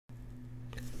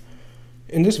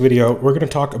In this video, we're going to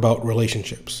talk about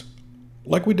relationships.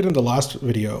 Like we did in the last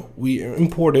video, we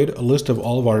imported a list of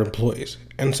all of our employees.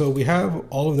 And so we have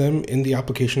all of them in the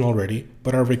application already,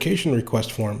 but our vacation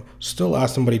request form still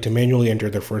asks somebody to manually enter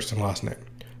their first and last name.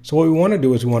 So what we want to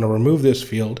do is we want to remove this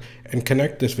field and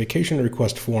connect this vacation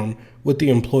request form with the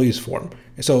employees form.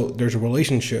 So there's a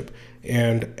relationship,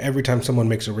 and every time someone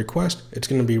makes a request, it's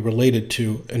going to be related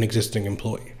to an existing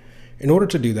employee. In order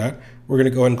to do that, we're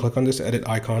going to go ahead and click on this edit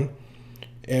icon,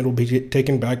 and we'll be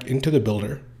taken back into the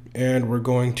builder, and we're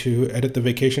going to edit the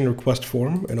vacation request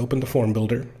form and open the form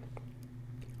builder.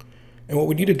 And what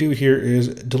we need to do here is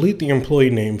delete the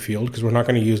employee name field because we're not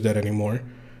going to use that anymore.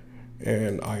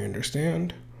 And I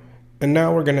understand. And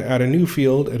now we're going to add a new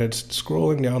field, and it's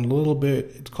scrolling down a little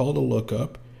bit. It's called a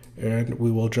lookup, and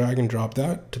we will drag and drop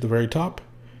that to the very top.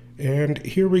 And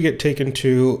here we get taken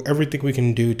to everything we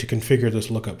can do to configure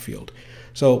this lookup field.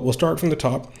 So we'll start from the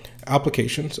top.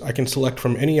 Applications. I can select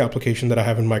from any application that I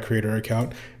have in my Creator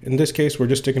account. In this case, we're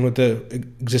just sticking with the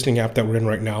existing app that we're in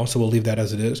right now, so we'll leave that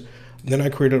as it is. Then I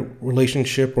create a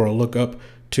relationship or a lookup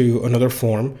to another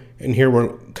form, and here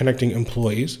we're connecting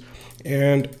employees.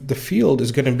 And the field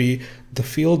is going to be the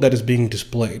field that is being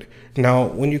displayed. Now,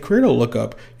 when you create a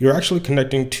lookup, you're actually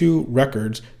connecting two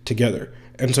records together.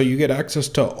 And so you get access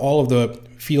to all of the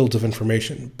fields of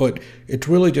information, but it's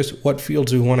really just what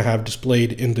fields we want to have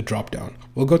displayed in the dropdown.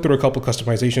 We'll go through a couple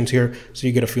customizations here so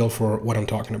you get a feel for what I'm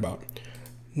talking about.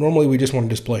 Normally, we just want to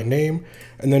display name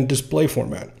and then display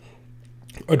format.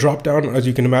 A dropdown, as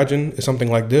you can imagine, is something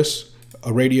like this.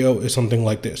 A radio is something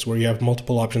like this, where you have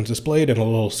multiple options displayed and a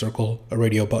little circle, a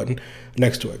radio button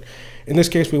next to it. In this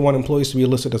case, we want employees to be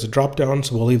listed as a dropdown,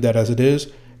 so we'll leave that as it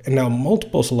is. And now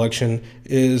multiple selection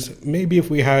is maybe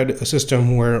if we had a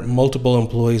system where multiple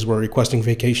employees were requesting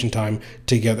vacation time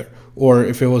together, or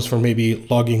if it was for maybe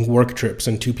logging work trips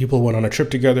and two people went on a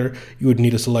trip together, you would need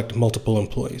to select multiple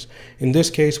employees. In this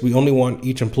case, we only want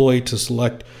each employee to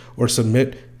select or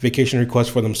submit vacation requests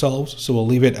for themselves, so we'll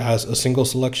leave it as a single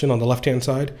selection on the left-hand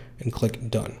side and click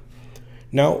done.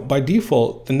 Now, by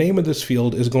default, the name of this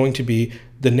field is going to be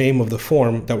the name of the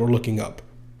form that we're looking up.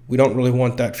 We don't really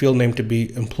want that field name to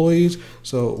be employees,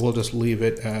 so we'll just leave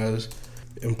it as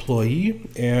employee,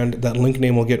 and that link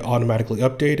name will get automatically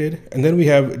updated. And then we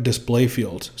have display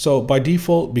fields. So by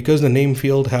default, because the name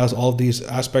field has all these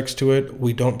aspects to it,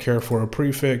 we don't care for a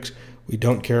prefix, we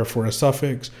don't care for a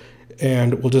suffix,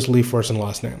 and we'll just leave first and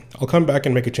last name. I'll come back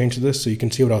and make a change to this so you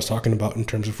can see what I was talking about in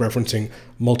terms of referencing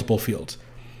multiple fields.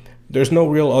 There's no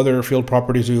real other field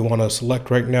properties we want to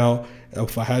select right now.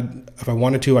 If I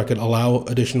wanted to, I could allow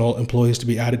additional employees to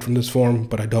be added from this form,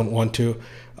 but I don't want to.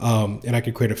 And I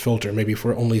could create a filter, maybe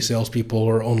for only salespeople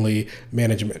or only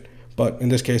management. But in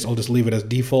this case, I'll just leave it as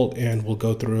default, and we'll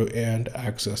go through and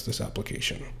access this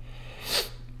application.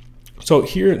 So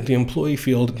here, the employee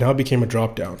field now became a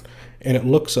dropdown, and it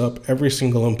looks up every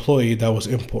single employee that was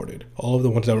imported, all of the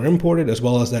ones that were imported, as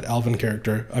well as that Alvin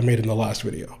character I made in the last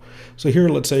video. So here,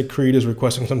 let's say Creed is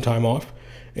requesting some time off,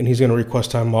 and he's going to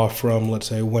request time off from, let's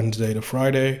say, Wednesday to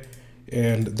Friday,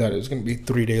 and that is going to be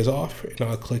 3 days off, and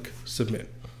I'll click submit.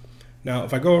 Now,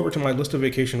 if I go over to my list of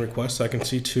vacation requests, I can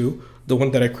see two. The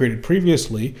one that I created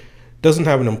previously doesn't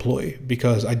have an employee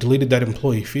because I deleted that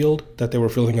employee field that they were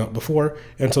filling out before,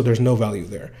 and so there's no value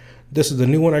there. This is the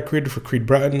new one I created for Creed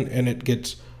Bratton, and it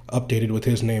gets updated with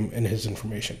his name and his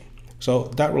information. So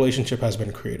that relationship has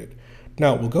been created.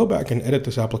 Now we'll go back and edit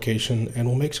this application, and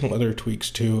we'll make some other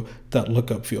tweaks to that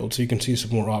lookup field so you can see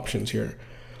some more options here.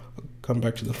 Come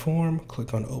back to the form,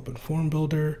 click on Open Form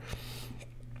Builder,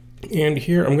 and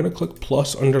here I'm going to click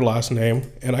plus under last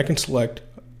name, and I can select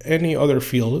any other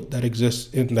field that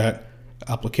exists in that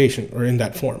application or in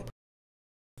that form.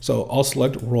 So I'll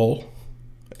select role,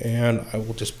 and I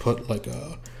will just put like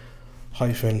a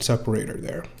hyphen separator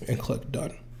there and click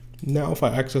done. Now if I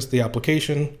access the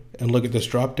application and look at this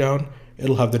drop down,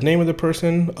 it'll have the name of the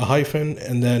person, a hyphen,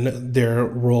 and then their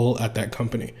role at that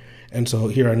company. And so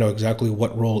here I know exactly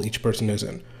what role each person is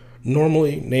in.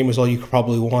 Normally, name is all you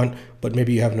probably want, but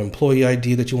maybe you have an employee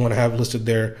ID that you want to have listed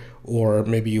there, or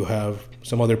maybe you have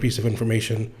some other piece of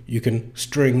information. You can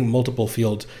string multiple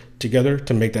fields together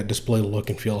to make that display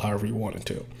look and feel however you want it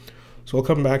to. So I'll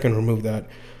come back and remove that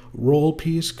role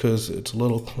piece because it's a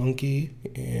little clunky,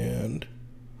 and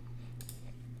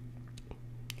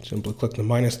simply click the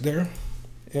minus there,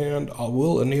 and I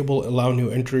will enable allow new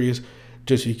entries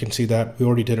just so you can see that. We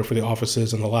already did it for the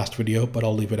offices in the last video, but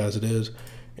I'll leave it as it is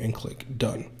and click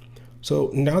done. So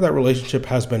now that relationship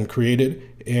has been created,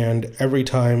 and every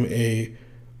time a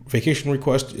vacation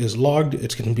request is logged,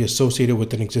 it's going to be associated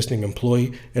with an existing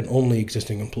employee and only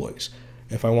existing employees.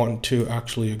 if I want to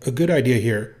actually, a good idea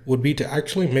here would be to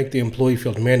actually make the employee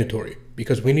field mandatory,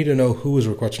 because we need to know who is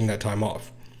requesting that time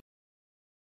off.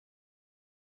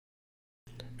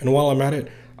 And while I'm at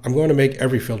it, I'm going to make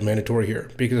every field mandatory here,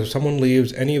 because if someone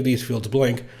leaves any of these fields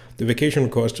blank, the vacation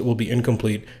request will be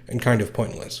incomplete and kind of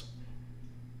pointless.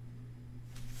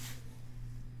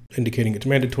 Indicating it's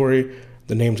mandatory,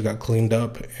 the names got cleaned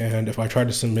up, and if I try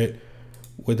to submit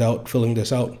without filling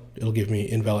this out, it'll give me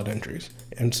invalid entries.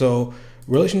 And so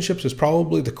relationships is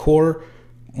probably the core,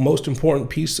 most important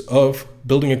piece of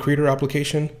building a Creator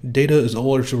application. Data is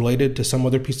always related to some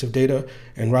other piece of data,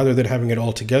 and rather than having it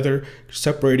all together,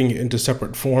 separating it into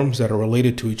separate forms that are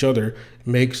related to each other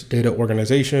makes data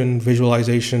organization,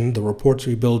 visualization, the reports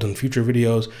we build in future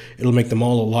videos, it'll make them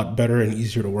all a lot better and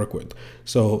easier to work with.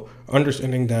 So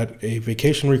understanding that a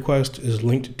vacation request is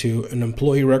linked to an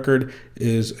employee record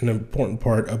is an important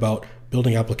part about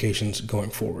building applications going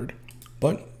forward.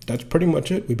 But that's pretty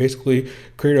much it. We basically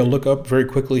created a lookup very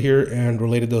quickly here and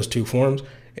related those two forms,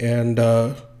 and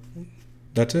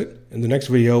that's it. In the next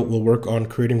video, we'll work on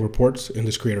creating reports in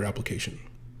this Creator application.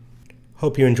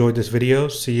 Hope you enjoyed this video.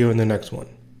 See you in the next one.